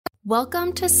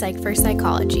Welcome to Psych for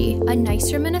Psychology, a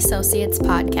Nystrom & Associates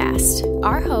podcast.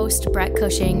 Our host, Brett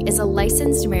Cushing, is a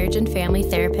licensed marriage and family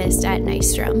therapist at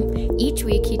Nystrom. Each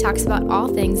week, he talks about all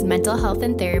things mental health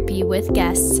and therapy with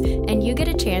guests, and you get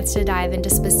a chance to dive into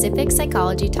specific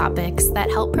psychology topics that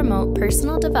help promote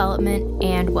personal development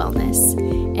and wellness.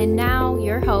 And now,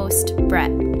 your host,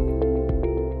 Brett.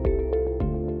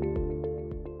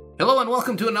 Hello and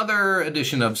welcome to another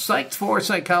edition of Psyched for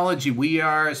Psychology. We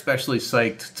are especially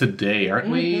psyched today, aren't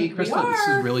we, Krista? This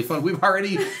is really fun. We've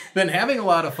already been having a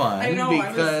lot of fun. I know,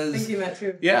 I was thinking that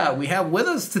too. Yeah, we have with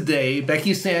us today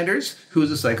Becky Sanders, who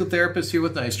is a psychotherapist here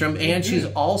with Nystrom, and she's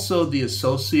also the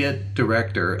Associate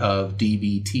Director of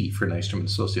DBT for Nystrom &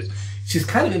 Associates. She's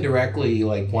kind of indirectly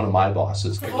like one of my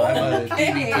bosses, because I'm a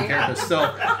DBT therapist,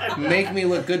 so make me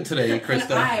look good today,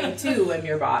 Krista. I, too, am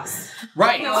your boss.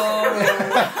 Right.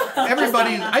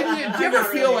 Everybody, do you ever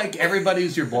feel like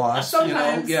everybody's your boss?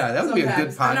 Sometimes. You know? Yeah, that would be a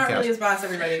good podcast. I'm not really his boss,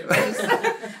 everybody. I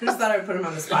just thought I would put him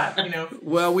on the spot, you know.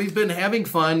 Well, we've been having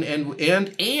fun, and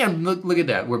look at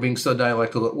that. We're being so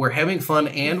dialectical. We're having fun,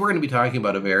 and we're going to be talking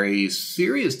about a very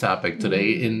serious topic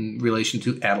today in relation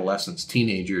to adolescents,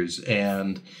 teenagers,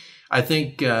 and I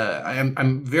think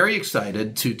I'm very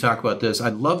excited to talk about this. I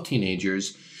love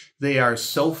teenagers. They are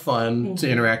so fun to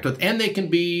interact with, and they can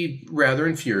be rather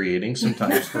infuriating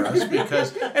sometimes for us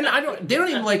because, and they don't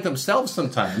even like themselves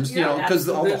sometimes, you know, because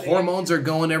all the hormones are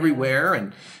going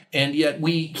everywhere, and yet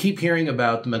we keep hearing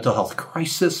about the mental health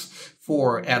crisis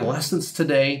for adolescents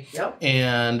today. Yep.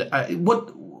 And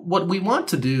what we want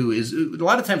to do is, a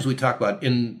lot of times we talk about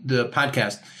in the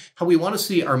podcast how we want to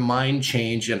see our mind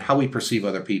change and how we perceive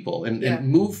other people, and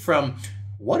move from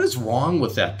what is wrong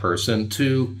with that person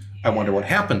to I wonder what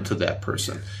happened to that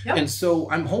person. Yep. And so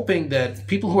I'm hoping that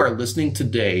people who are listening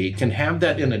today can have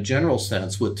that in a general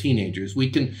sense with teenagers.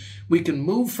 We can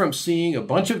move from seeing a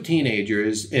bunch of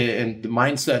teenagers and the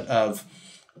mindset of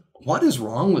what is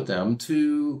wrong with them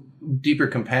to deeper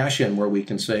compassion where we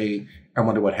can say, I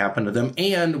wonder what happened to them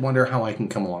and wonder how I can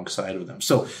come alongside of them.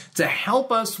 So to help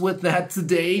us with that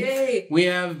today, we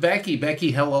have Becky.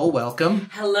 Becky, hello, welcome.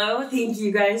 Hello, thank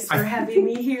you guys for having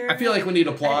me here. I feel like we need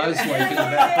applause like in the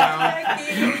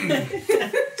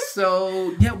background.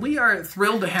 So, yeah, we are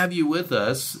thrilled to have you with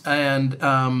us. And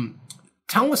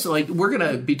tell us, like, we're going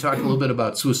to be talking a little bit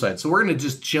about suicide. So we're going to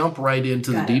just jump right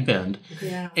into the deep end.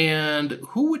 Yeah. And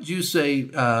who would you say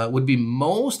would be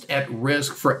most at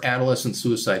risk for adolescent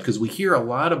suicide? Because we hear a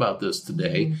lot about this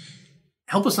today.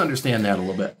 Help us understand that a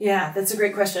little bit. Yeah, that's a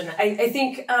great question. I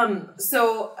think,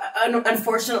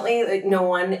 unfortunately, like, no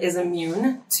one is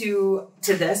immune to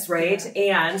this, right?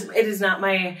 And it is not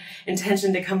my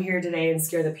intention to come here today and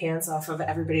scare the pants off of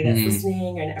everybody that's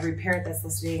listening and every parent that's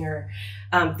listening or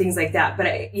things like that. But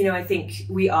I think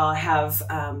we all have,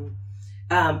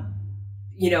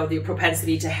 the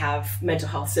propensity to have mental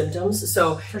health symptoms.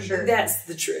 So for sure, that's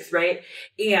the truth, right?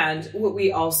 And what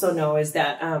we also know is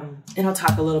that, and I'll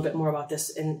talk a little bit more about this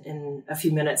in a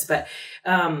few minutes, but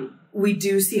we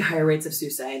do see higher rates of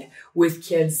suicide with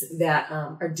kids that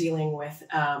are dealing with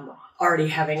already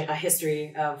having a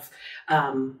history of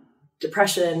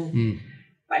depression,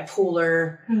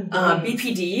 bipolar,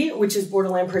 BPD, which is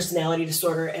borderline personality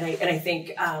disorder, and I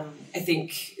think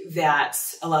that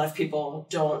a lot of people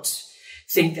don't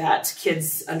think that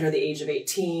kids under the age of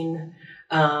 18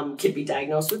 could be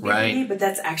diagnosed with BPD, but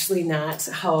that's actually not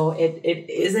how it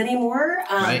is anymore.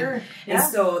 And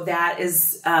so that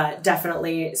is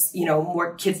definitely,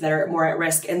 more kids that are more at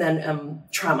risk. And then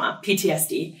trauma,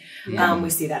 PTSD, we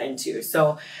see that in too.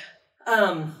 So,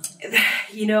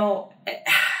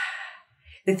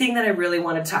 the thing that I really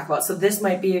want to talk about, so this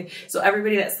might be, so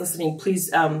everybody that's listening,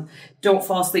 please don't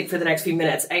fall asleep for the next few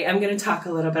minutes. I'm going to talk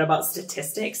a little bit about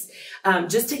statistics,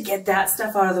 just to get that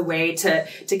stuff out of the way, to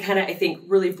kind of, I think,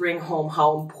 really bring home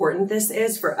how important this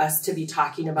is for us to be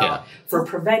talking about for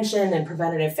prevention and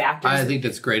preventative factors. I think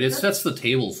that's great. It sets the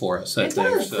table for us, I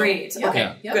think. So. Great. Yep.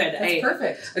 Okay, Yep. Good. That's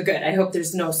perfect. Good. I hope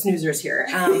there's no snoozers here.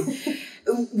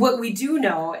 What we do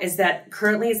know is that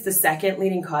currently it's the second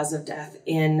leading cause of death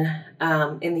in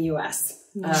the U.S.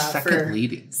 Second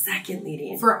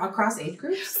leading for across age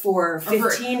groups for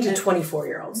 15 to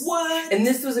 24-year-olds. What? And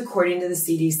this was according to the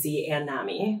CDC and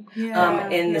NAMI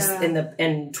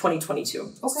in 2022.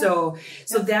 Okay. So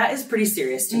that is pretty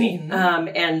serious to me.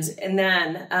 And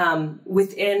then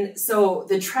within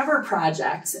the Trevor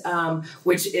Project,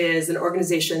 which is an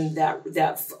organization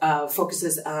that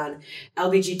focuses on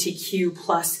LGBTQ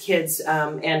plus kids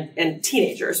and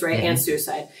teenagers, right, and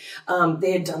suicide.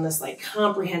 They had done this like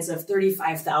comprehensive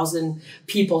 35,000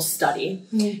 people study,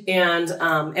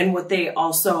 and what they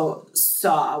also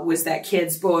saw was that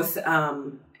kids both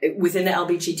within the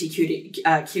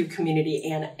LGBTQ community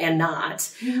and not,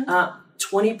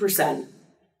 20%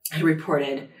 had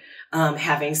reported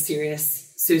having serious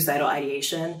suicidal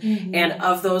ideation. Mm-hmm. And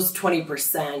of those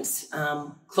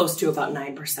 20%, close to about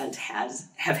 9%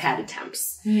 have had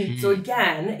attempts. Mm-hmm. So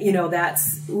again,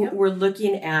 we're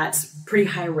looking at pretty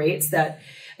high rates that,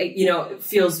 it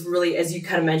feels really, as you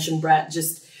kind of mentioned, Brett,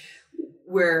 just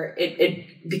where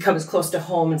it becomes close to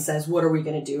home and says, what are we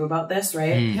going to do about this,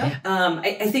 right? Mm-hmm.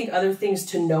 I think other things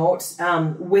to note,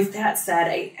 with that said,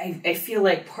 I feel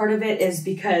like part of it is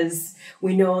because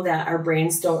we know that our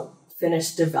brains don't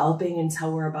finish developing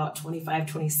until we're about 25,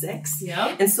 26.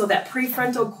 Yep. And so that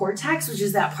prefrontal cortex, which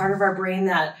is that part of our brain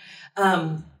that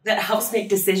helps make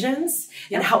decisions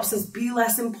and helps us be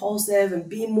less impulsive and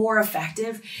be more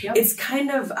effective, it's kind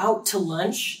of out to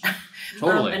lunch.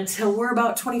 Totally. Until we're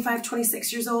about 25,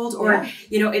 26 years old, or,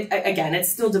 it's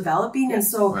still developing. And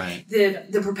so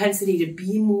the propensity to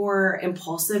be more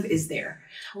impulsive is there.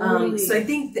 Totally. So I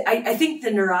think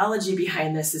the neurology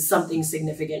behind this is something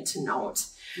significant to note.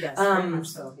 Yes, very much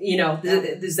so.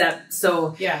 Is that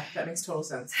so? Yeah, that makes total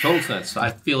sense. Total sense.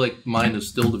 I feel like mine is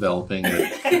still developing more.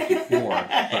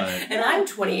 But... And I'm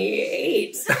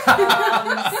 28. So,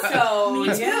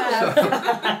 me too.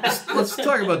 Let's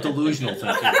talk about delusional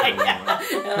thinking.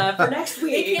 For next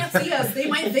week. They can't see us. They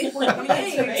might think we're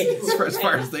 28. As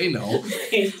far as they know.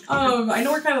 I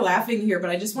know we're kind of laughing here, but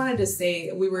I just wanted to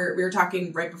say we were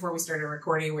talking right before we started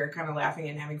recording. We were kind of laughing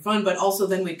and having fun, but also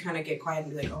then we'd kind of get quiet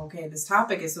and be like, oh, okay, this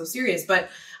topic is so serious. But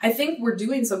I think we're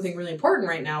doing something really important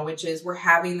right now, which is we're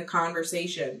having the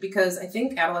conversation, because I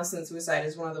think adolescent suicide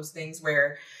is one of those things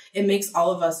where it makes all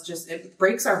of us it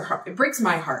breaks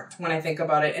my heart when I think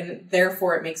about it, and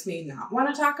therefore it makes me not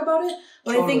want to talk about it.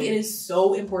 But totally. I think it is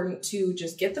so important to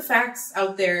just get the facts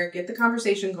out there, get the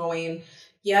conversation going.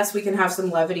 Yes, we can have some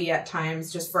levity at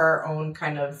times just for our own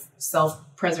kind of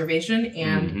self-preservation.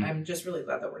 And I'm just really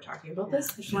glad that we're talking about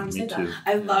this. I just wanted to say that.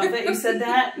 I love that you said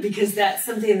that, because that's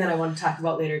something that I want to talk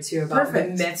about later too, about the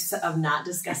myths of not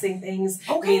discussing things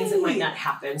means it might not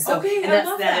happen. So, and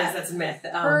that's a myth.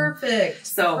 Perfect.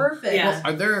 So, perfect. Yeah.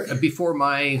 Are there, before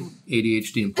my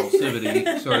ADHD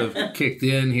impulsivity sort of kicked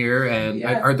in here, and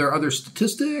are there other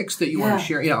statistics that you want to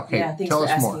share? Yeah, okay. Yeah, tell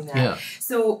us more. That. Yeah.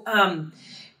 So,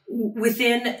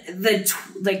 within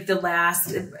the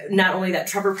last, not only that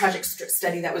Trevor Project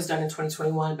study that was done in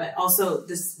 2021, but also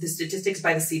the statistics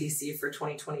by the CDC for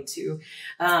 2022,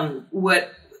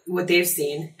 what they've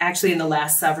seen actually in the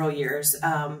last several years,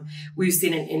 we've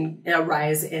seen a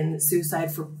rise in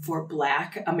suicide for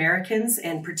Black Americans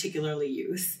and particularly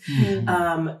youth.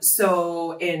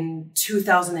 So in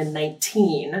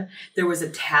 2019, there was a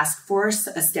task force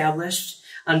established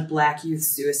on Black youth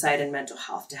suicide and mental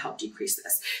health to help decrease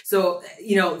this. So,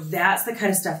 that's the kind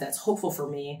of stuff that's hopeful for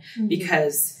me,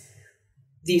 because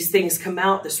these things come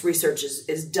out, this research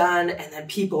is done, and then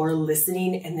people are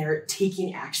listening and they're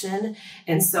taking action.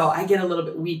 And so I get a little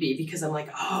bit weepy, because I'm like,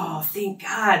 oh, thank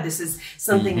God this is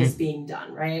something is being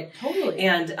done, right? Totally.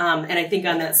 And I think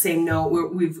on that same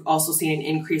note, we've also seen an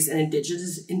increase in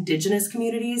indigenous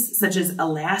communities, such as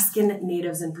Alaskan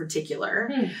natives in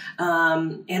particular.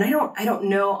 And I don't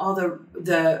know all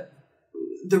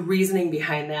the reasoning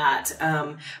behind that.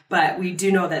 But we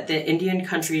do know that the Indian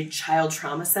Country Child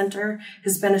Trauma Center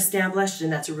has been established,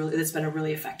 and that's been a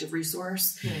really effective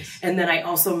resource. Nice. And then I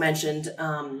also mentioned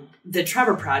the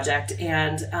Trevor Project,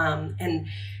 and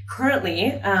currently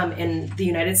in the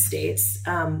United States,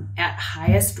 at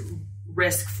highest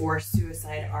risk for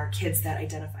suicide are kids that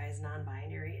identify as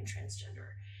non-binary and transgender.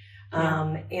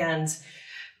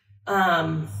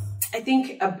 I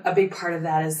think a big part of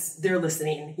that is they're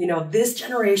listening. This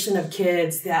generation of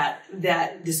kids, that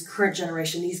this current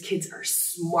generation, these kids are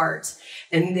smart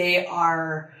and they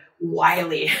are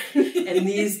wily. And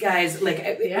these guys,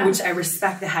 which I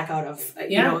respect the heck out of,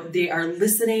 they are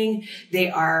listening, they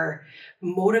are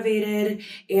motivated.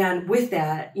 And with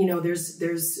that,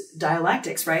 there's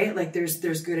dialectics, right? Like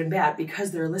there's good and bad,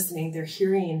 because they're listening, they're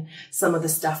hearing some of the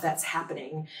stuff that's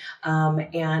happening.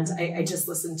 And I just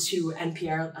listened to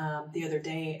NPR the other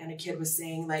day, and a kid was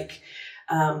saying that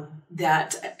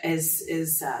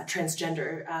is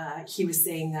transgender. He was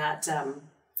saying that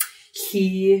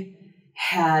he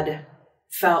had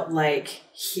felt like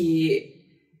he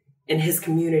in his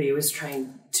community was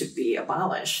trying to be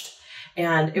abolished.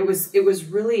 And it was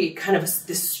really kind of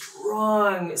this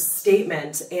strong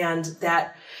statement, and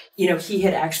that, he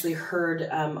had actually heard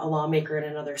a lawmaker in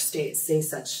another state say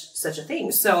such a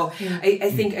thing. So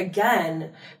I think,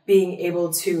 again, being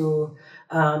able to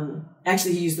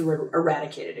actually he used the word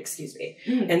eradicated, excuse me.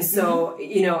 And so,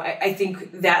 you know, I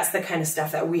think that's the kind of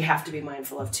stuff that we have to be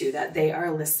mindful of too, that they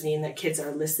are listening, that kids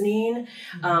are listening,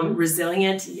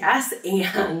 resilient, yes.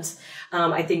 And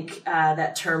I think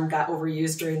that term got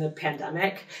overused during the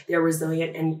pandemic. They're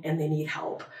resilient and they need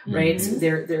help, right?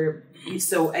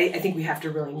 So I think we have to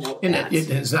really note that.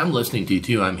 As I'm listening to you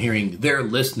too, I'm hearing they're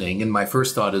listening, and my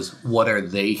first thought is, what are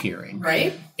they hearing?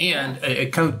 Right. And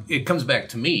it comes back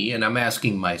to me, and I'm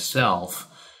asking myself,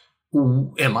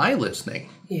 am I listening?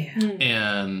 Yeah.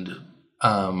 And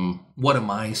what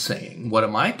am I saying? What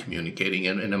am I communicating?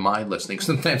 And am I listening?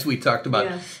 Sometimes we talked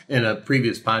about in a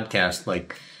previous podcast,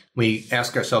 like we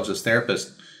ask ourselves as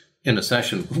therapists in a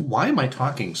session, why am I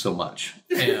talking so much?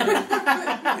 And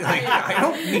like, I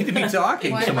don't need to be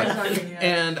talking so much.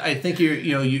 And I think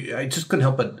I just couldn't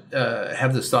help but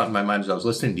have this thought in my mind as I was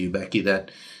listening to you, Becky,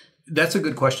 that's a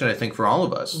good question, I think, for all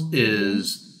of us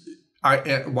is,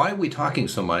 why are we talking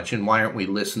so much and why aren't we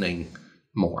listening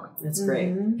more? That's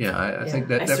great. Yeah, I think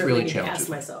that really challenges. I ask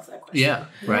myself that question. Yeah,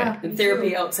 right. In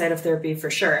therapy, outside of therapy, for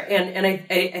sure. And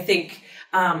I think,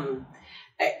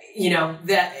 you know,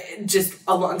 that just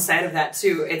alongside of that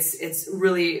too, it's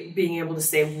really being able to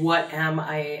say, what am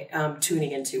I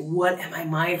tuning into? What am I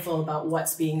mindful about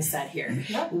what's being said here?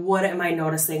 Yeah. What am I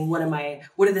noticing? What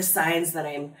are the signs that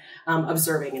I'm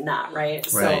observing and not, right?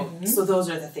 So those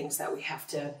are the things that we have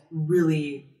to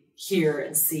really hear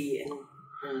and see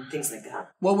and things like that.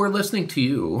 Well, we're listening to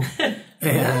you,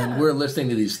 and we're listening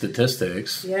to these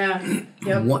statistics. Yeah.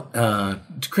 Yep.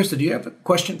 Krista, do you have a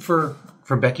question for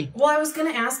Becky? Well, I was going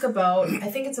to ask about,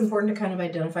 I think it's important to kind of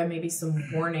identify maybe some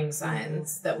warning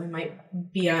signs that we might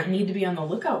need to be on the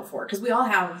lookout for. Because we all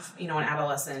have, an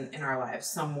adolescent in our lives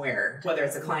somewhere, whether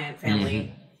it's a client,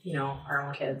 family, our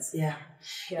own kids. Yeah.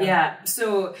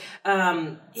 So,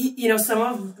 some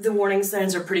of the warning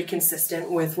signs are pretty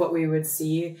consistent with what we would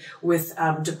see with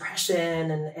depression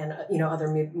and other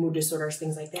mood disorders,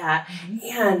 things like that.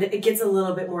 And it gets a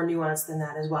little bit more nuanced than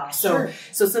that as well. So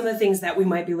some of the things that we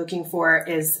might be looking for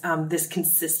is this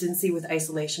consistency with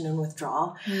isolation and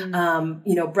withdrawal.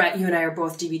 Brett, you and I are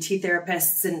both DBT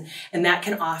therapists, and that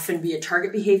can often be a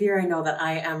target behavior. I know that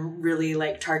I am really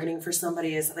targeting for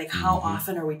somebody is how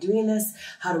often are we doing this?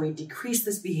 How do we decrease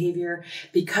this behavior,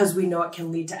 because we know it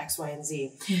can lead to X, Y, and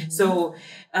Z. So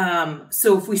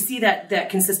if we see that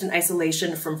consistent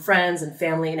isolation from friends and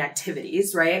family and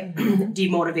activities, right?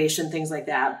 Demotivation, things like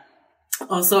that.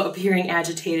 Also appearing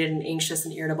agitated and anxious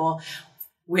and irritable,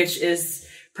 which is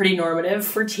pretty normative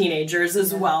for teenagers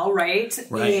as well, right?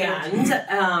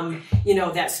 And,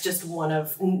 that's just one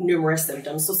of numerous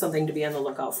symptoms. So something to be on the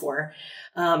lookout for.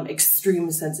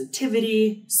 Extreme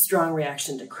sensitivity, strong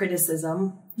reaction to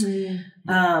criticism,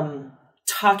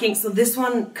 talking. So this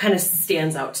one kind of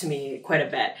stands out to me quite a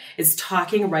bit. It's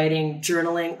talking, writing,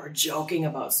 journaling, or joking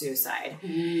about suicide.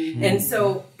 And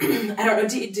so, I don't know,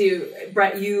 do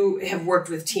Brett, you have worked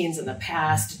with teens in the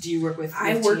past. Do you work with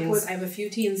teens? I have a few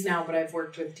teens now, but I've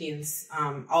worked with teens,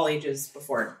 all ages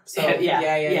before. So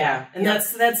yeah. And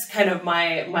that's kind of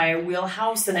my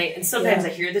wheelhouse. And sometimes I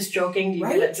hear this joking. Do you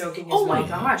hear that joking as well? Oh my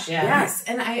gosh. Yeah. Yes.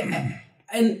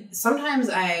 And sometimes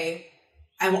I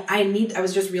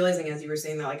was just realizing as you were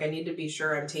saying that, I need to be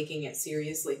sure I'm taking it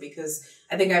seriously, because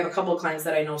I think I have a couple of clients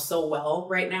that I know so well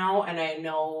right now, and I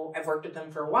know I've worked with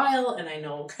them for a while, and I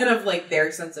know kind of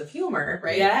their sense of humor,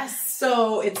 right? Yes.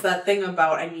 So it's that thing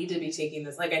about, I need to be taking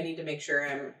this, I need to make sure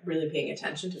I'm really paying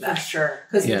attention to that. For sure.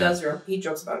 Because he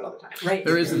jokes about it all the time. Right.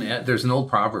 There's an old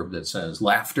proverb that says,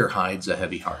 laughter hides a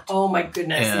heavy heart. Oh my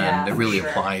goodness. And it really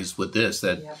applies with this,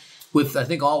 that with, I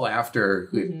think, all laughter,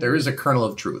 there is a kernel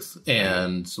of truth.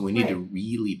 And so we need to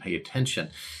really pay attention.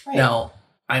 Right. Now,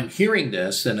 I'm hearing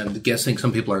this, and I'm guessing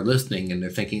some people are listening, and they're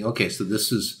thinking, okay, so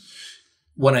this is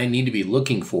what I need to be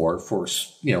looking for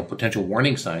potential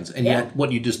warning signs. And yet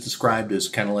what you just described is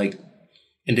kind of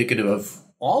indicative of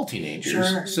all teenagers.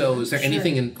 Sure. So is there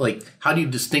anything in, how do you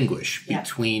distinguish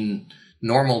between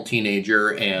normal teenager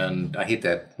and, I hate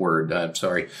that word, I'm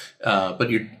sorry, but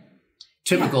you're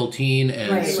typical teen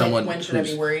and someone when should I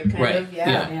be worried kind of?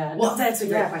 Yeah. Well, that's a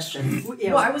great question.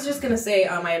 Well, I was just going to say,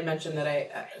 I had mentioned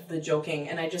that the joking,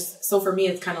 and so for me,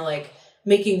 it's kind of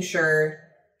making sure,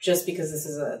 just because this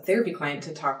is a therapy client,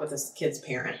 to talk with this kid's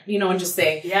parent, and just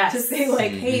say,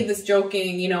 hey, this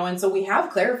joking, and so we have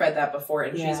clarified that before,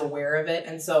 and she's aware of it.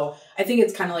 And so I think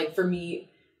it's kind of for me,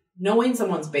 knowing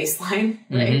someone's baseline,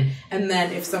 right? And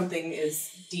then if something is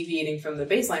deviating from the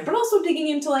baseline, but also digging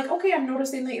into like, okay, I'm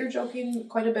noticing that you're joking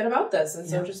quite a bit about this. And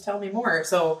so just tell me more.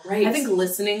 So I think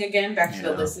listening again, back to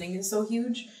the listening is so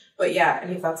huge. But yeah,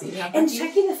 any thoughts that you have? And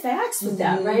checking the facts with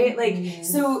that, right? Like,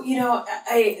 so, you know,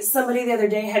 somebody the other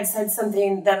day had said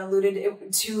something that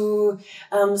alluded to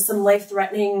some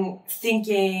life-threatening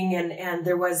thinking, and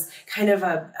there was kind of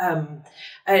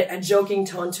a joking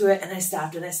tone to it. And I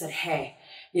stopped and I said, hey,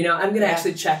 you know, I'm going to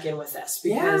actually check in with this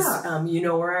because, you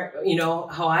know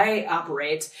how I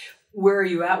operate. Where are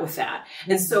you at with that?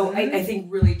 And so I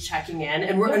think really checking in,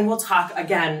 and we'll talk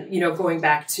again, you know, going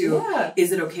back to,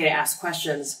 is it okay to ask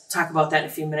questions? Talk about that in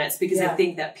a few minutes, because I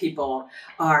think that people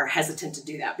are hesitant to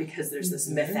do that because there's this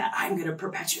myth that I'm going to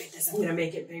perpetuate this. I'm going to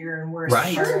make it bigger and worse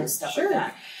and stuff like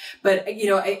that. But, you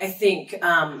know, I think,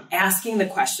 asking the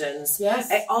questions,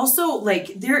 I also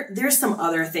like, there's some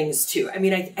other things too. I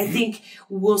mean, I think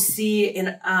we'll see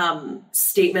in,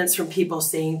 statements from people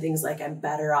saying things like, I'm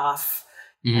better off.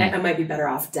 I might be better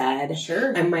off dead.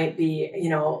 I might be, you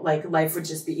know, like life would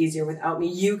just be easier without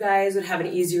me. You guys would have an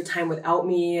easier time without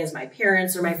me as my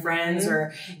parents or my friends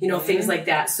or, you know, things like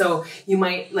that. So you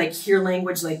might like hear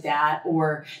language like that,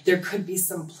 or there could be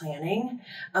some planning,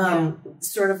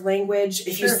 sort of language.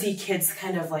 If you see kids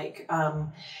kind of like,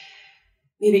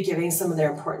 maybe giving some of their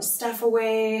important stuff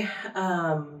away,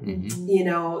 you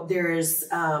know, there's,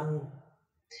 should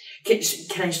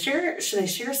I share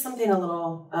something a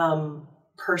little,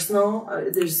 personal?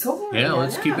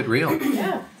 Let's keep it real.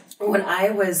 When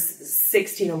I was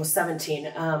 16, almost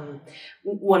 17,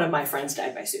 one of my friends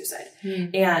died by suicide.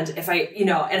 And if I, you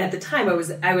know, and at the time I was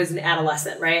an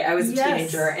adolescent, right? I was a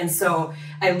teenager. And so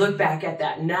I look back at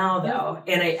that now though,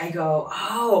 and I go,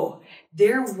 oh,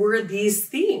 there were these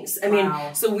things. I mean,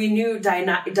 so we knew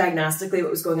diagnostically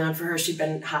what was going on for her. She'd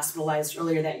been hospitalized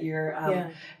earlier that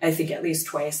year, I think at least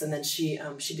twice. And then she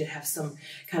did have some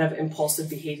kind of impulsive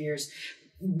behaviors.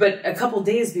 But a couple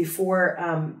days before,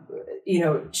 you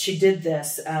know, she did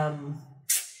this, there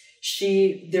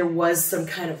was some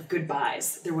kind of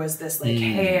goodbyes. There was this like,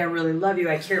 hey, I really love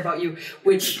you. I care about you,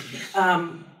 which,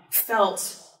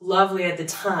 felt lovely at the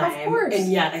time. Of course.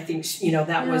 And yet I think, you know,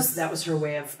 that was her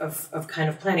way of kind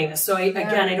of planning this. So I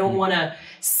don't want to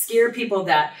scare people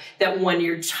that when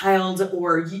your child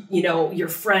or, you know, your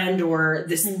friend or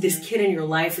this kid in your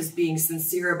life is being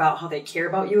sincere about how they care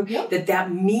about you,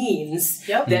 that means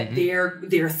that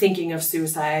they're thinking of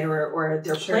suicide or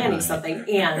they're planning something,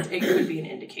 and it could be an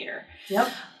indicator. Go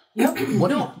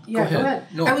ahead.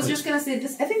 No, I was just going to say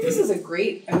this. I think this is a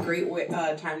great way,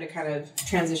 time to kind of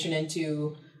transition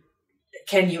into,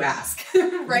 can you ask?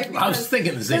 Right? Because, I was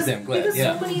thinking the same thing. Because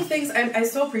so many things, I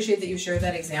so appreciate that you shared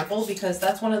that example, because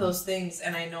that's one of those things,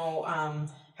 and I know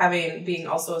being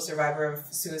also a survivor of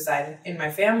suicide in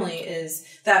my family, is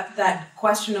that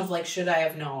question of like, should I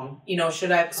have known? You know,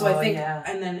 should I? So I think,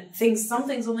 and then some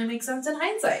things only make sense in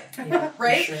hindsight,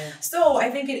 right? Sure. So I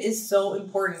think it is so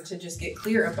important to just get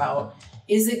clear about,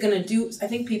 is it going to do, I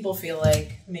think people feel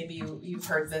like, maybe you've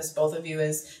heard this, both of you,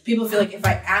 is people feel like if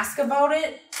I ask about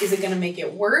it, is it going to make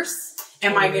it worse?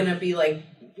 Am I going to be like,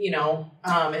 you know,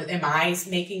 am I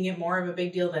making it more of a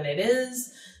big deal than it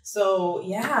is? So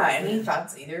any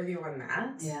thoughts, either of you, on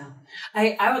that? Yeah.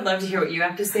 I would love to hear what you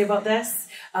have to say about this,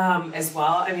 as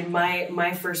well. I mean,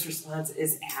 my first response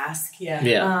is ask. You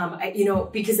know,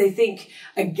 because I think,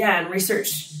 again, research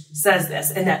says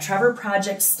this, and that Trevor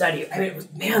Project study, I mean,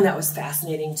 that was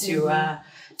fascinating to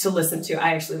listen to.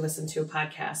 I actually listened to a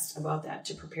podcast about that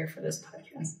to prepare for this podcast.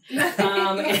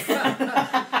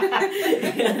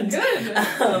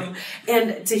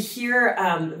 And to hear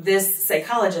this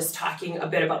psychologist talking a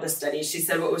bit about the study, she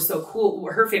said what was so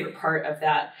cool, her favorite part of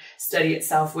that study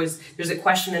itself was, there's a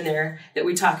question in there that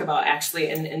we talk about actually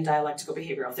in dialectical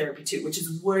behavioral therapy too, which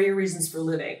is, what are your reasons for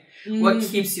living? What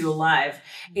keeps you alive?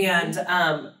 And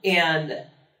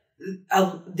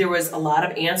there was a lot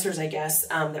of answers, I guess,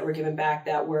 that were given back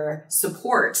that were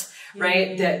support,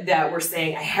 right? That were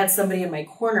saying, I had somebody in my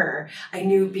corner. I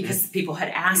knew because people had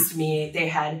asked me, they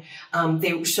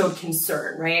showed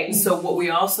concern, right? And so what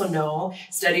we also know,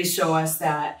 studies show us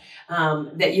that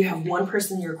you have one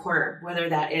person in your corner, whether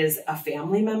that is a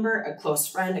family member, a close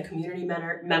friend, a community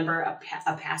member,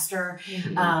 a pastor,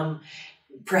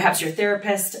 perhaps your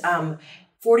therapist,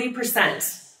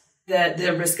 40%.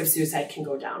 The risk of suicide can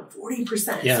go down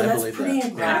 40%. Yeah, so that's pretty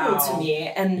incredible to me.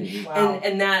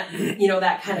 And that, you know,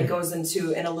 that kind of goes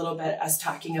into, in a little bit, us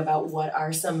talking about what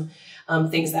are some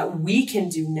things that we can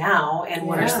do now, and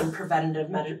what are some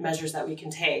preventative measures that we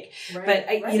can take. But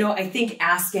I think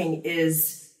asking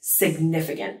is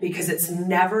significant, because it's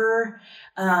never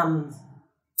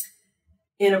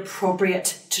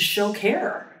inappropriate to show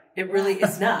care. It really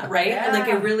is not, right? Yeah. Like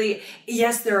it really,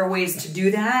 yes, there are ways to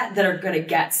do that are going to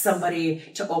get somebody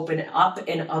to open up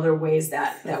in other ways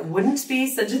that wouldn't be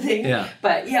such a thing. Yeah.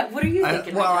 But yeah, what are you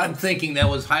thinking? I'm thinking that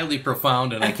was highly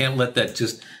profound, and I can't let that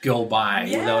just go by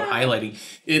without highlighting.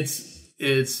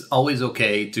 It's always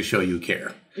okay to show you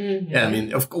care. Mm-hmm. I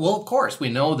mean, of course we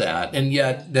know that, and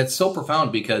yet that's so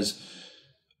profound because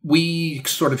we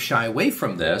sort of shy away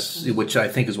from this, which I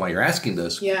think is why you're asking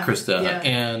this, Krista,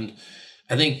 and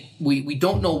I think we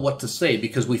don't know what to say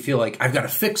because we feel like I've got to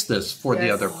fix this for the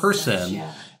other person.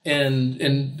 Yeah.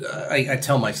 And I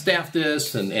tell my staff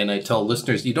this and I tell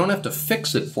listeners, you don't have to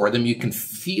fix it for them. You can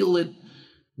feel it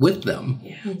with them.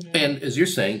 Yeah. Mm-hmm. And as you're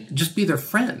saying, just be their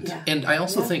friend. Yeah. And I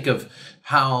also think of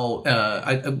how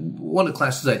one of the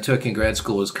classes I took in grad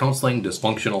school was counseling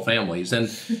dysfunctional families. And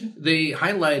the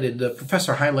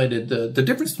professor highlighted the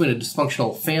difference between a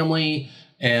dysfunctional family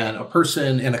and a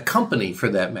person and a company, for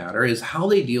that matter, is how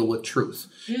they deal with truth.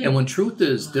 Mm. And when truth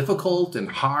is difficult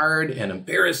and hard and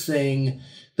embarrassing,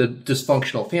 the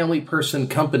dysfunctional family, person,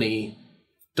 company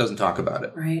doesn't talk about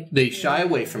it. Right. They shy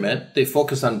away from it. They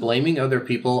focus on blaming other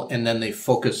people, and then they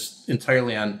focus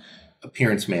entirely on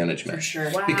appearance management. For sure.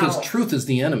 Wow. Because truth is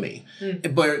the enemy.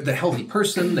 Mm. But the healthy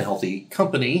person, the healthy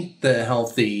company, the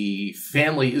healthy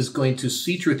family is going to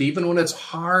see truth even when it's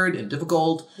hard and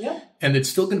difficult. Yeah. And it's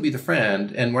still going to be the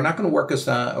friend. And we're not going to work us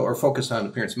on or focus on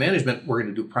appearance management. We're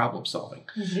going to do problem solving.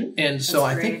 Mm-hmm. And so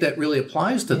I think that really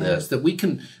applies to this, that we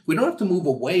don't have to move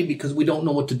away because we don't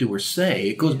know what to do or say.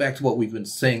 It goes back to what we've been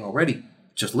saying already.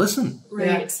 Just listen.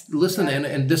 Right. Listen. Yeah.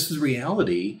 And this is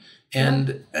reality.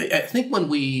 And I think when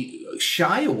we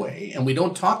shy away and we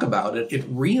don't talk about it, it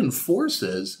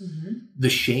reinforces the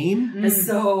shame. Mm-hmm.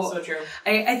 So true.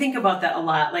 I think about that a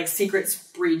lot. Like secrets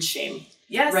breed shame.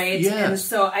 Yes. Right. Yes. And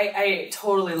so I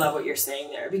totally love what you're saying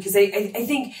there because I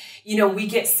think, we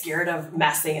get scared of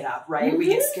messing it up, right? Mm-hmm. We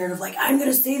get scared of like, I'm going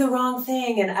to say the wrong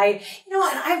thing. And I've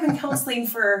been counseling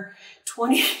for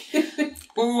 22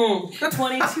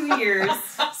 years.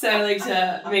 So I like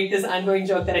to make this ongoing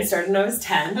joke that I started when I was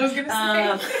 10. I was going to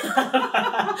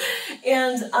say.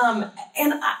 And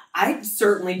I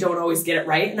certainly don't always get it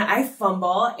right. And I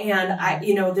fumble and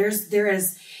there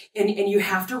is, and you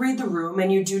have to read the room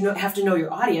and you do have to know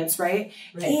your audience, right?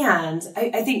 And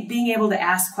I think being able to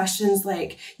ask questions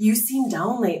like, you seem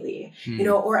down lately,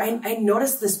 or I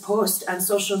noticed this post on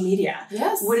social media.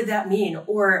 Yes. What did that mean?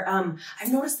 Or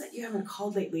I've noticed that you haven't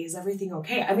called lately. Is everything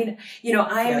okay? I mean,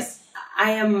 I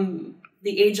am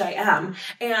the age I am.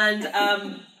 And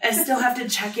I still have to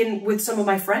check in with some of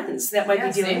my friends that might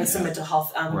be dealing with some mental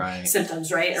health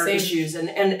symptoms, right? Or issues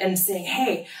and saying,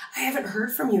 hey, I haven't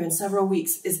heard from you in several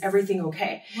weeks. Is everything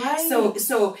okay? Right.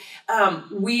 So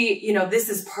we, this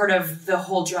is part of the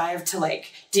whole drive to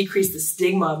like decrease the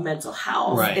stigma of mental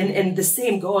health. Right. And the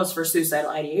same goes for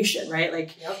suicidal ideation, right? Like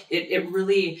it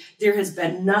really, there has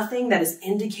been nothing that has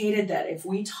indicated that if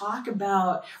we talk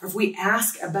about, or if we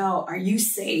ask about, are you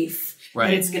safe? Right.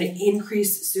 And it's going to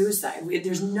increase suicide.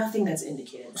 There's nothing that's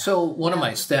indicated. So one of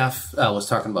my staff was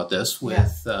talking about this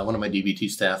with one of my DBT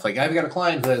staff. Like, I've got a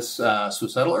client who has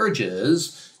suicidal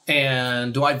urges,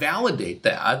 and do I validate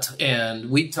that? And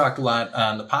we talked a lot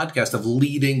on the podcast of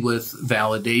leading with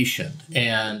validation.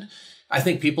 And I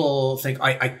think people think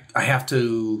I have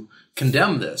to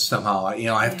condemn this somehow.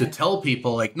 I have to tell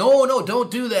people like, no, don't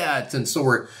do that. And so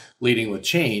we're leading with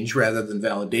change rather than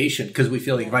validation because we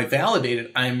feel like if I validate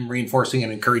it, I'm reinforcing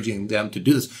and encouraging them to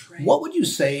do this. Right. What would you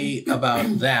say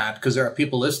about that? Because there are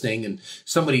people listening and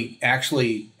somebody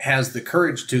actually has the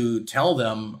courage to tell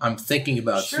them, I'm thinking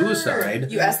about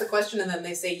suicide. You ask the question and then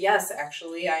they say, yes,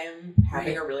 actually, I am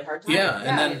having a really hard time. Yeah.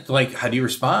 And then like, how do you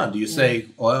respond? Do you say,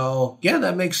 well, yeah,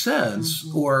 that makes sense?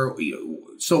 Mm-hmm. Or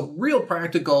so real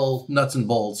practical nuts and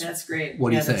bolts. That's great. What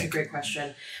do you think? That's a great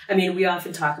question. I mean, we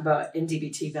often talk about in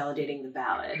DBT validating the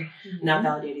valid, not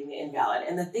validating the invalid.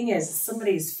 And the thing is,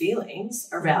 somebody's feelings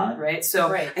are valid, right?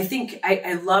 So I think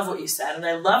I love what you said, and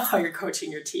I love how you're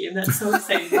coaching your team. That's so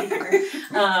exciting to hear.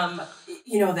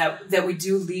 That we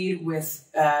do lead with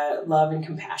love and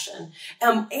compassion.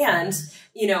 And,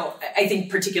 I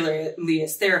think particularly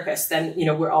as therapists, then,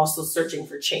 we're also searching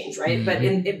for change, right?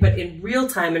 Mm-hmm. But in real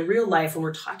time, in real life, when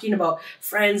we're talking about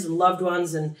friends and loved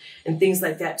ones and things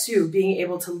like that too, being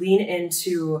able to lean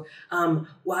into,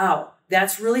 wow,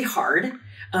 that's really hard.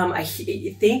 I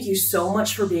thank you so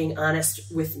much for being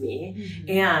honest with me.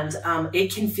 Mm-hmm. And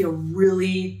it can feel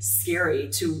really scary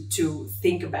to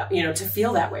think about, to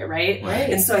feel that way, right?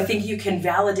 And so I think you can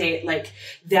validate like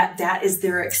that is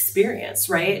their experience,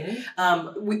 right?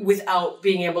 Mm-hmm. Without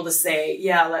being able to say,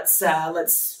 yeah,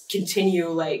 let's continue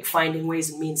like finding ways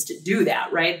and means to do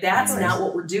that, right? That's not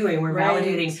what we're doing. We're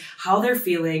validating how they're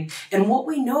feeling. And what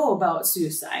we know about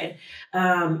suicide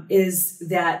is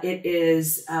that it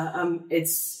is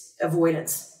it's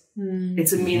avoidance.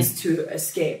 It's a means to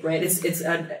escape, right? It's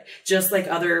just like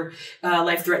other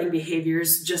life-threatening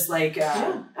behaviors, just like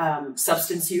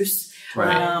substance use.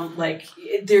 Like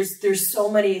there's so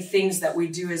many things that we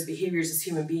do as behaviors as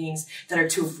human beings that are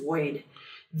to avoid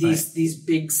these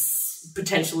big,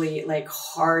 potentially like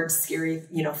hard, scary,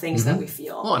 things that we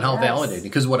feel. Well, and how validating,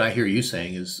 because what I hear you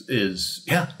saying is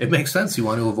it makes sense. You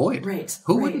want to avoid. Right.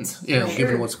 Who wouldn't,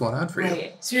 given what's going on for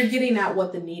you. So you're getting at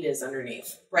what the need is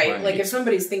underneath, right? Like if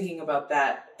somebody's thinking about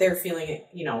that, they're feeling,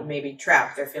 maybe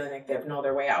trapped. They're feeling like they have no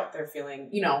other way out. They're feeling,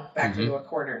 backed into a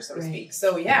corner, so to speak.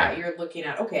 So you're looking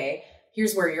at, okay,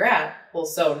 here's where you're at. Well,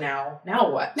 so now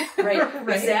what? Right.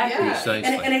 Exactly.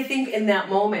 Yeah. And I think in that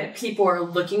moment, people are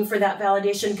looking for that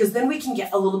validation, because then we can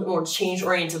get a little bit more change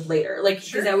oriented later. Like,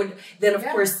 because I would then of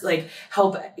course like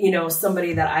help,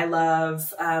 somebody that I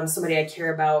love, somebody I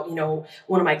care about,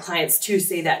 one of my clients too,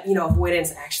 say that,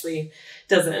 avoidance actually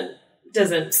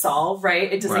doesn't solve,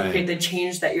 right? It doesn't create the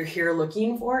change that you're here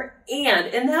looking for. And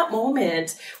in that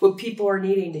moment, what people are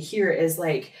needing to hear is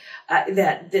like,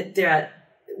 that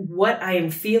what I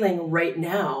am feeling right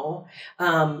now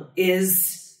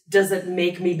doesn't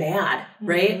make me bad,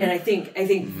 right? And I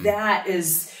think that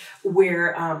is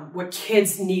where what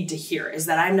kids need to hear is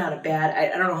that I'm not a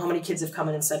bad. I don't know how many kids have come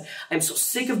in and said, I'm so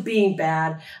sick of being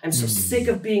bad. I'm so sick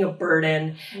of being a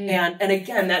burden. And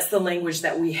again, that's the language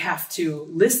that we have to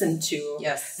listen to.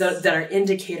 Yes, that are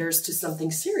indicators to something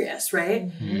serious,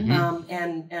 right?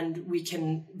 And we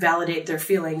can validate their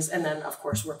feelings, and then of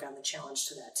course work on the challenge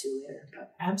to that too later.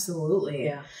 But, absolutely,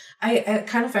 yeah. I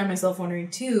kind of find myself wondering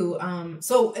too.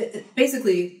 So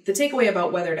basically, the takeaway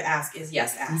about whether to ask is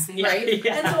yes, ask, right?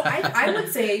 And so I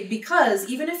would say, because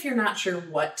even if you're not sure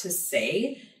what to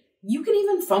say, you can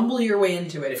even fumble your way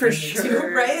into it if you need to,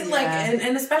 right? Like,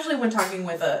 and especially when talking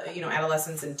with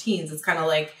adolescents and teens, it's kind of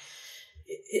like,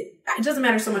 it doesn't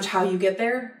matter so much how you get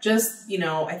there. Just,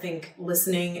 I think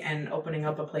listening and opening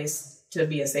up a place to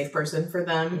be a safe person for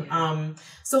them.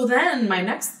 So then my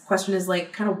next question is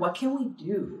like, kind of what can we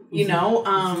do?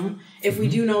 If we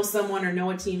do know someone or know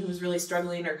a teen who's really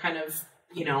struggling, or kind of,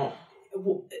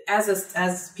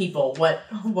 as people,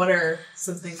 what are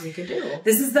some things we could do?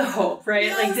 This is the hope, right?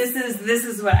 Yes. Like this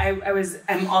is what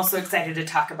I'm also excited to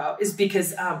talk about, is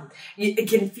because it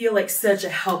can feel like such a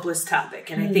helpless topic,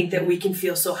 and I think that we can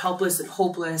feel so helpless and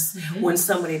hopeless when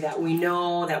somebody that we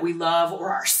know, that we love,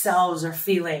 or ourselves are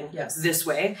feeling this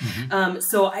way.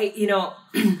 So I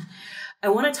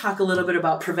want to talk a little bit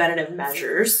about preventative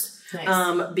measures.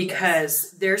 Nice.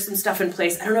 Because there's some stuff in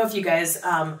place. I don't know if you guys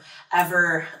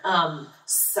ever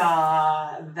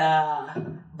saw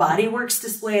the Body Works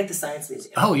display at the Science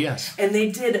Museum. Oh, yes. And they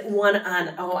did one on,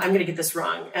 I'm going to get this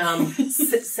wrong.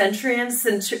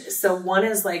 Centurions. So one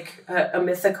is like a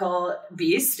mythical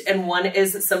beast, and one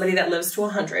is somebody that lives to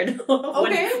 100.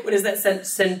 Okay. What is that?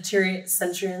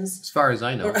 Centurions? As far as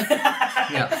I know.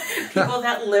 Yeah. People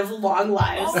that live long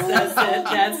lives.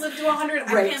 That's live to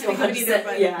 100. Right, I can't think of it either,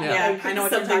 but yeah, I know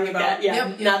what you're talking about.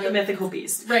 Not the mythical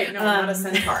beast. Right, no, not a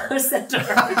centaur. A centaur.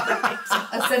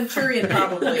 A centurion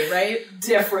probably, right?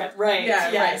 Different, right?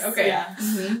 Yeah, yes, right. Okay. Yeah.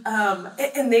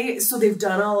 And they've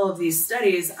done all of these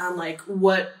studies on like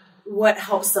what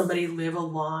helps somebody live a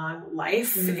long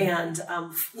life and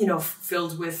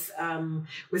filled with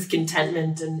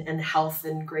contentment and health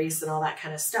and grace and all that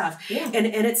kind of stuff. Yeah. And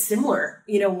it's similar,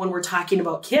 when we're talking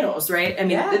about kiddos, right? I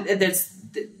mean,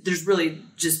 there's really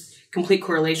just complete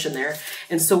correlation there.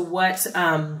 And so what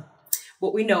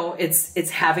we know, it's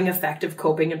having effective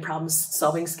coping and problem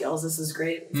solving skills. This is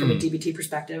great from a DBT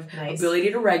perspective. Nice.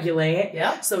 Ability to regulate.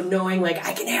 Yeah. So knowing like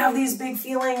I can have these big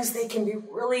feelings, they can be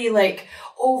really like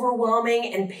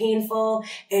overwhelming and painful,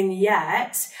 and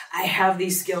yet I have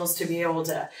these skills to be able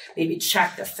to maybe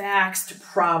check the facts, to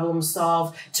problem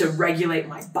solve, to regulate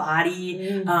my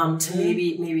body, to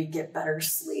maybe get better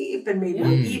sleep, and maybe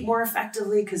eat more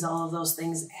effectively, because all of those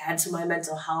things add to my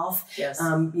mental health. Yes.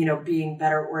 Being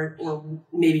better or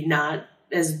maybe not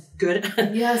as good.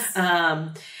 Yes.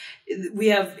 We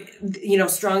have,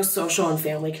 strong social and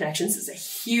family connections is a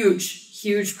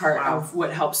huge part of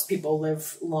what helps people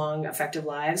live long, effective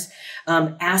lives.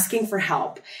 Asking for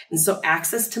help. And so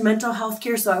access to mental health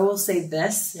care. So I will say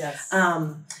this,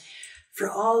 for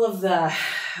all of the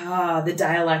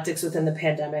dialectics within the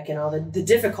pandemic and all the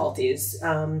difficulties,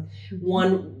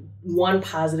 one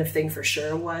positive thing for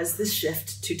sure was the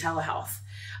shift to telehealth.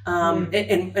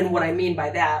 And what I mean by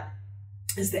that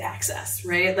is the access,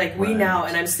 right? Like we now,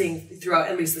 and I'm seeing throughout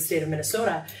at least the state of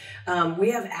Minnesota,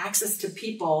 we have access to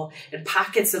people in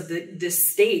pockets of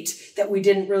this state that we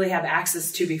didn't really have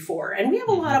access to before. And we have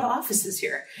a lot of offices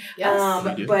here.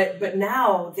 Yes, but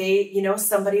now they,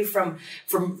 somebody from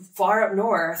far up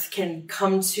north can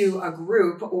come to a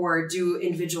group or do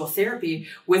individual therapy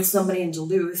with somebody in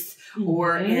Duluth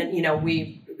or in,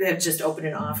 we have just opened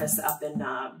an office up in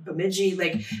Bemidji,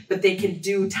 but they can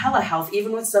do telehealth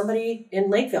even with somebody in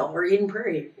Lakeville or Eden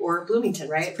Prairie or Bloomington,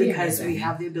 right? Because we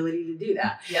have the ability to do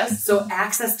that. Yes. So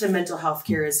access to mental health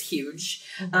care is huge.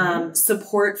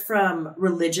 Support from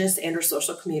religious and or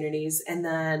social communities. And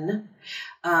then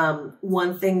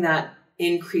one thing that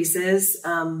increases,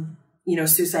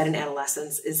 suicide in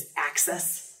adolescents is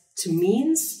access to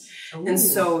means. Ooh. And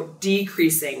so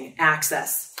decreasing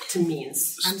access to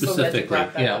means. Specifically,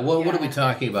 what are we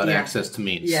talking about? Access to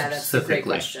means. Yeah, that's a great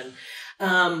question.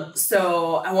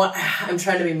 So I'm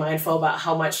trying to be mindful about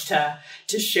how much to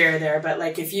share there, but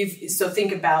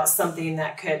think about something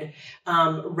that could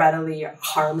readily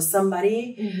harm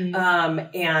somebody,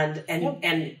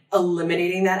 and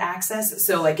eliminating that access.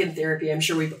 So in therapy, I'm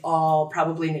sure we've all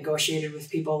probably negotiated with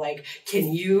people like,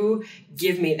 can you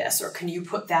give me this, or can you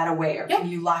put that away, or can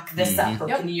you lock this up, or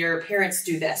can your parents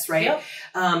do this, right?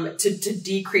 To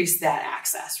decrease that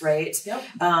access, right?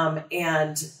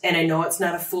 And I know it's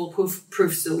not a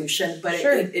foolproof solution, but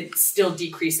it still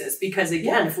decreases because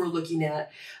again, if we're looking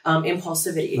at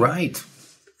impulsivity, right?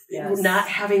 Yes. Not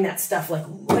having that stuff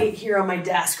right here on my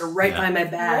desk or right by my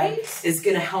bed is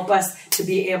going to help us to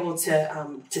be able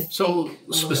to so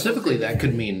specifically that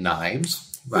could mean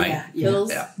knives, right?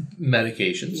 Pills,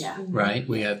 medications, right?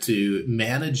 We have to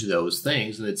manage those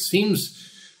things, and it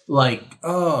seems like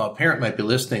a parent might be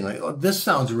listening like, oh, this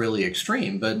sounds really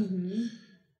extreme, but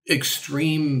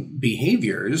extreme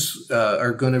behaviors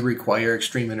are going to require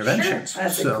extreme interventions. Sure.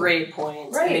 That's a great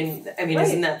point. Right. I mean,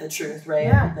 isn't that the truth, right?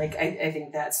 Yeah. I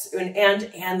think that's,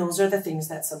 and those are the things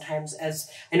that sometimes as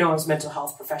mental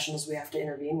health professionals, we have to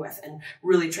intervene with and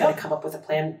really try to come up with a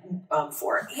plan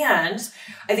for. And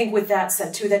I think with that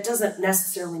said too, that doesn't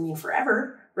necessarily mean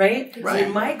forever. Right? So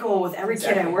my goal with every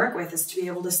kid I work with is to be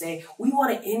able to say, we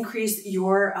want to increase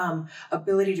your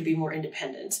ability to be more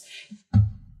independent.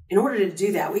 In order to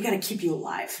do that, we got to keep you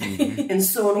alive. And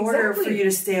so in order for you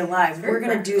to stay alive, we're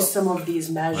going to do some of these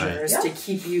measures to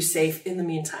keep you safe in the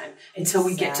meantime until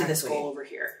we get to this goal over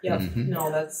here. No,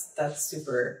 that's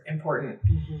super important.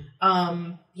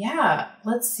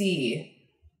 Let's see.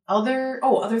 Other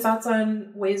thoughts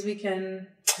on ways we can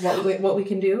what we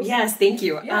can do? Yes, thank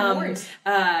you. No worries.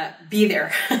 Be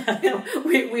there.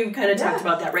 We've kind of talked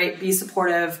about that, right? Be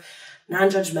supportive,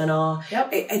 non-judgmental.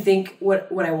 I think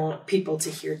what I want people to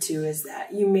hear too is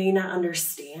that you may not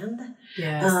understand,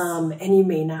 and you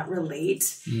may not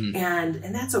relate, and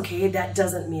that's okay. That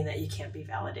doesn't mean that you can't be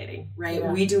validating, right?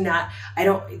 We do not.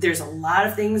 There's a lot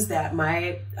of things that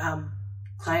my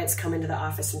clients come into the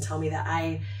office and tell me that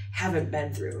I haven't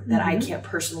been through, that I can't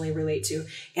personally relate to,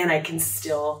 and I can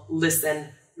still listen,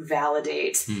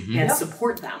 validate, and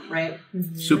support them, right?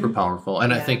 Super powerful.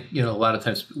 And I think, a lot of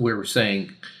times where we're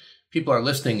saying people are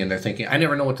listening and they're thinking, I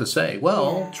never know what to say.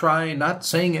 Well, try not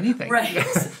saying anything. Right.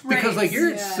 Because like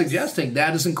you're suggesting,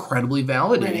 that is incredibly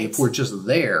validating. If we're just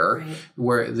there,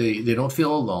 where they don't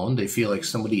feel alone, they feel like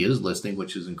somebody is listening,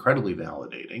 which is incredibly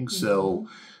validating. So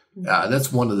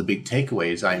that's one of the big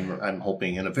takeaways I'm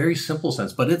hoping in a very simple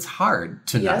sense, but it's hard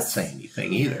to not say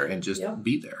anything either and just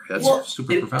be there. That's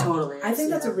super profound. Totally I think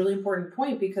that's a really important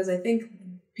point because I think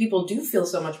people do feel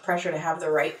so much pressure to have the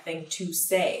right thing to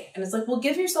say. And it's like, well,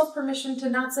 give yourself permission to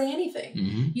not say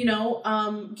anything.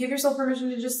 Give yourself permission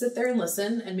to just sit there and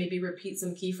listen and maybe repeat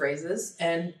some key phrases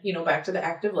and, back to the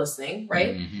active listening,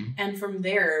 right? And from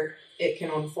there, it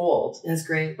can unfold. That's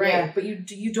great. Right. Yeah. But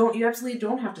you absolutely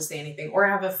don't have to say anything or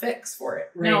have a fix for it.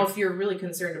 Right. Now, if you're really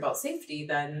concerned about safety,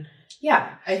 then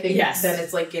I think then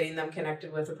it's like getting them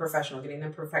connected with a professional, getting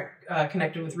them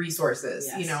connected with resources,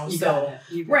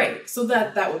 So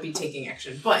that would be taking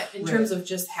action. But in terms of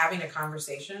just having a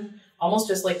conversation, almost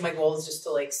just like my goal is just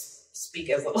to speak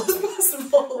as little as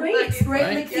possible. Right.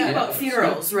 Think about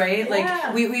funerals, right?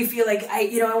 Like we feel like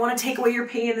I want to take away your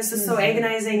pain. This is so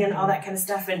agonizing and all that kind of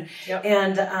stuff.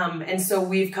 And so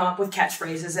we've come up with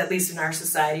catchphrases, at least in our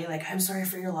society, like, I'm sorry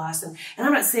for your loss. And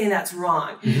I'm not saying that's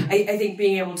wrong. I think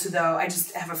being able to, though, I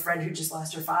just have a friend who just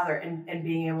lost her father and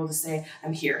being able to say,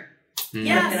 I'm here. and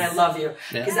I love you.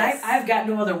 Because I've got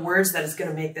no other words that is going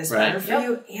to make this better for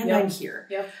you, and I'm here.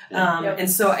 And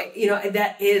so,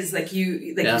 that is, like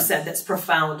you said, that's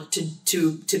profound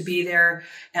to be there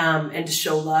and to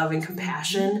show love and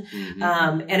compassion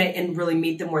and really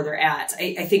meet them where they're at.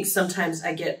 I think sometimes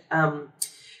I get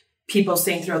people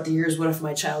saying throughout the years, what if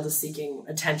my child is seeking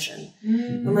attention?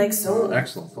 I'm like, so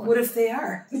excellent point. What if they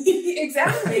are?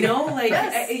 Exactly. Then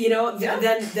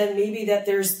maybe that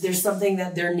there's something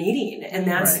that they're needing, and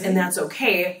that's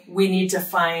okay. We need to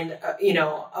find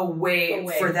a way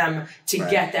for them to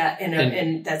get that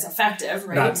and that's effective,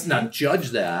 right? Not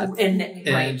judge that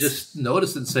and just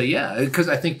notice and say, because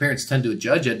I think parents tend to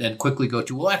judge it and quickly go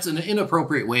to, well, that's an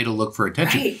inappropriate way to look for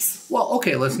attention. Right. Well,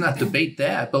 okay, let's not debate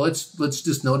that, but let's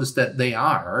just notice that they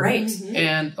are. Right.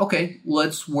 And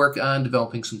let's work on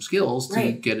developing some skills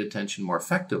to get attention more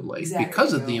effectively.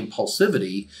 Because of the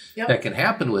impulsivity that can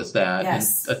happen with that, and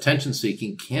attention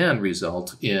seeking can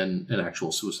result in an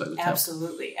actual suicide attempt.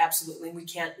 Absolutely. We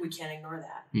can't ignore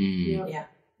that.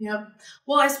 Yep.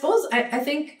 Well, I suppose I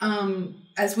think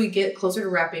as we get closer to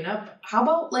wrapping up, how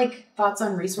about thoughts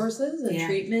on resources and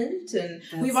treatment? And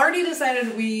we've already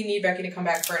decided we need Becky to come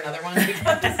back for another one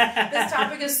because this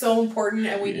topic is so important,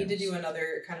 and we need to do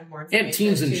another kind of more information. And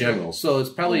teens in general. So it's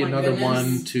probably another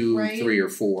 1, 2, 3, or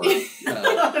 4. Do you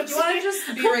want to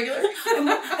just be regular?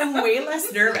 I'm way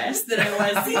less nervous than I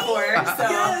was before.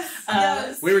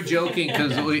 So we were joking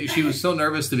because she was so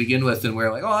nervous to begin with, and we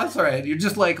were like, "Oh, that's all right. You're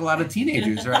just like a lot of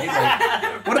teenagers, right?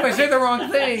 Like, what if I say the wrong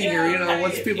thing, or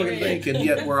what's people gonna think?" And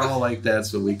yet we're all like that,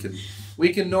 so we can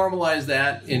normalize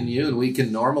that in you, and we can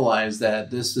normalize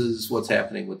that this is what's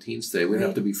happening with teens today. We don't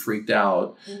have to be freaked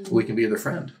out. We can be their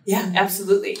friend. Yeah,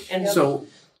 absolutely. And so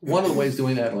one of the ways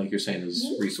doing that, like you're saying, is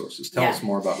resources. Tell us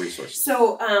more about resources.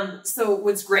 So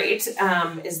what's great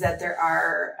is that there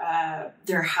are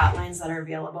hotlines that are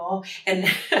available, and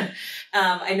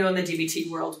I know in the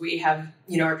DBT world we have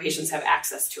our patients have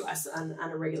access to us on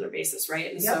a regular basis,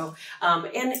 right? And so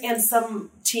and some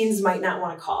teens might not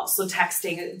want to call, so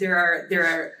texting.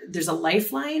 There's a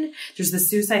lifeline. There's the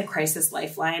suicide crisis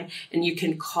lifeline, and you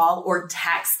can call or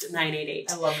text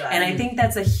 988. I love that, and I think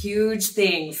that's a huge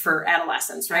thing for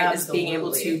adolescents. Right, Absolutely. Is being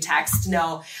able to text.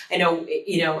 No, I know,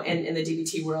 in the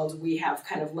DBT world, we have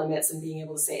kind of limits, and being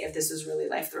able to say, if this is really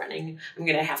life threatening, I'm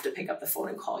going to have to pick up the phone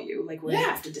and call you. Like, we're going to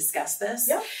have to discuss this.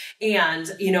 Yeah. And,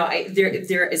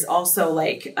 there is also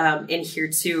in here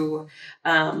too,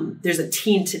 there's a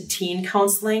teen to teen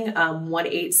counseling,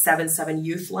 1877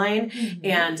 youth line,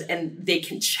 and they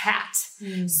can chat.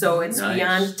 So it's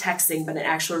beyond texting, but an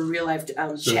actual real life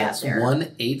so chat that's there.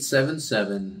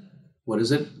 1877. What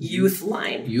is it? Youth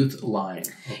line. Youth line.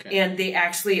 Okay. And they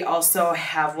actually also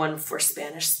have one for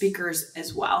Spanish speakers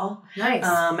as well. Nice.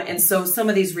 And so some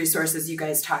of these resources you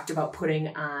guys talked about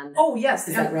putting on. Oh, yes.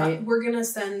 Is that right? We're going to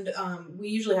send, we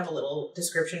usually have a little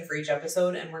description for each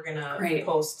episode, and we're going to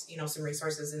post, some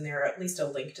resources in there, or at least a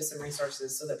link to some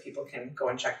resources so that people can go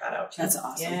and check that out too. That's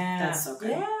awesome. Yeah. That's so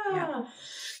good. Yeah.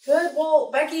 Good.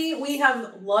 Well, Becky, we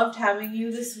have loved having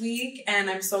you this week, and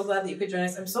I'm so glad that you could join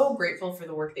us. I'm so grateful for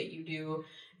the work that you do,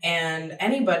 and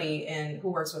anybody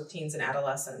who works with teens and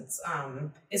adolescents.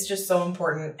 It's just so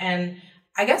important. And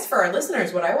I guess for our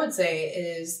listeners, what I would say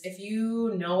is, if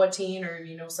you know a teen, or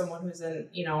you know someone who's an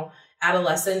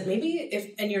adolescent,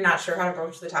 maybe and you're not sure how to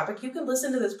broach the topic, you can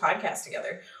listen to this podcast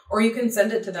together, or you can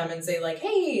send it to them and say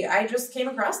hey, I just came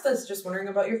across this, just wondering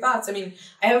about your thoughts. I mean,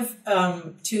 I have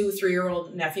 2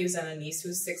 3-year-old nephews and a niece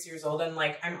who's 6 years old, and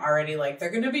I'm already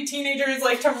they're gonna be teenagers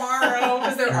tomorrow,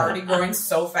 because they're already growing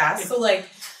so fast. So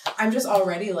I'm just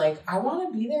already I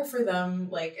want to be there for them,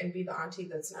 and be the auntie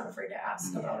that's not afraid to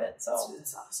ask about it. So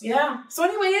it's awesome. Yeah. So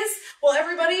anyways, well,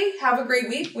 everybody have a great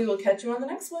week. We will catch you on the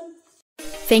next one.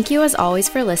 Thank you as always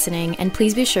for listening, and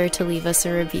please be sure to leave us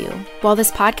a review. While this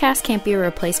podcast can't be a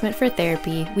replacement for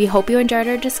therapy, we hope you enjoyed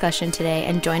our discussion today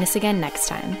and join us again next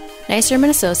time. Nystrom &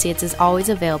 Associates is always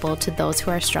available to those who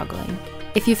are struggling.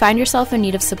 If you find yourself in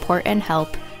need of support and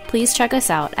help, please check us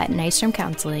out at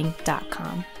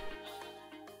nystromcounseling.com.